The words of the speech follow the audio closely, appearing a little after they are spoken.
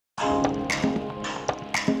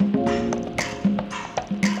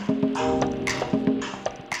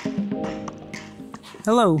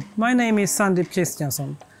Hello, my name is Sandeep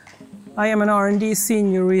Kristiansson. I am an R&D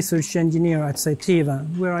Senior Research Engineer at Cytiva,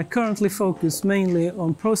 where I currently focus mainly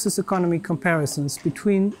on process economy comparisons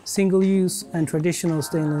between single-use and traditional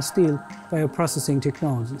stainless steel bioprocessing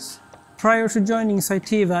technologies. Prior to joining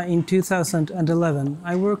Cytiva in 2011,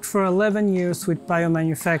 I worked for 11 years with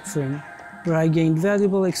biomanufacturing, where I gained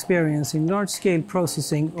valuable experience in large-scale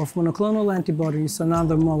processing of monoclonal antibodies and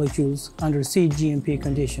other molecules under cGMP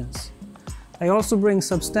conditions. I also bring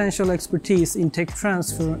substantial expertise in tech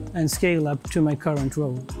transfer and scale-up to my current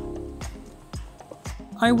role.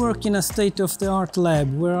 I work in a state-of-the-art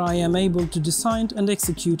lab where I am able to design and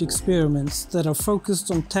execute experiments that are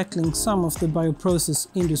focused on tackling some of the bioprocess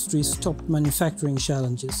industry's top manufacturing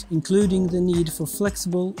challenges, including the need for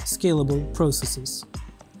flexible, scalable processes.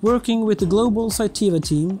 Working with the global Cytiva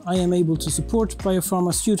team, I am able to support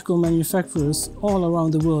biopharmaceutical manufacturers all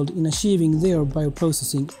around the world in achieving their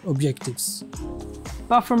bioprocessing objectives.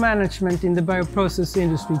 Buffer management in the bioprocess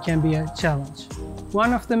industry can be a challenge.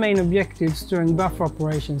 One of the main objectives during buffer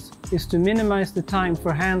operations is to minimize the time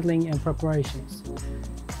for handling and preparations.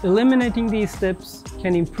 Eliminating these steps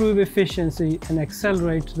can improve efficiency and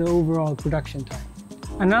accelerate the overall production time.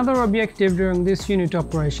 Another objective during this unit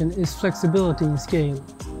operation is flexibility in scale.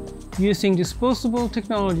 Using disposable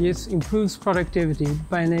technologies improves productivity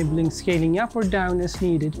by enabling scaling up or down as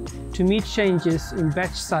needed to meet changes in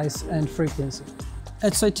batch size and frequency.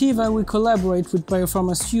 At Cytiva, we collaborate with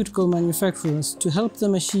biopharmaceutical manufacturers to help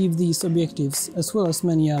them achieve these objectives, as well as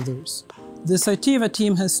many others. The Cytiva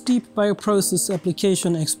team has deep bioprocess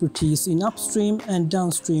application expertise in upstream and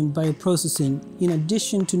downstream bioprocessing, in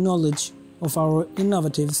addition to knowledge of our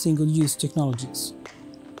innovative single-use technologies.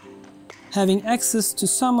 Having access to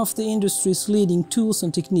some of the industry's leading tools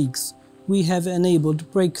and techniques, we have enabled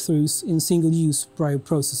breakthroughs in single-use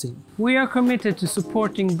bioprocessing. We are committed to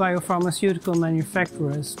supporting biopharmaceutical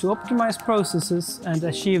manufacturers to optimize processes and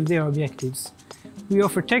achieve their objectives. We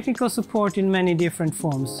offer technical support in many different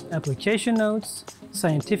forms: application notes,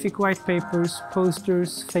 scientific white papers,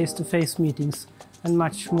 posters, face-to-face meetings, and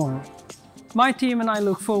much more. My team and I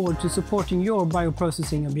look forward to supporting your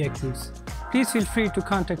bioprocessing objectives. Please feel free to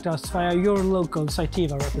contact us via your local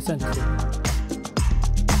Cytiva representative.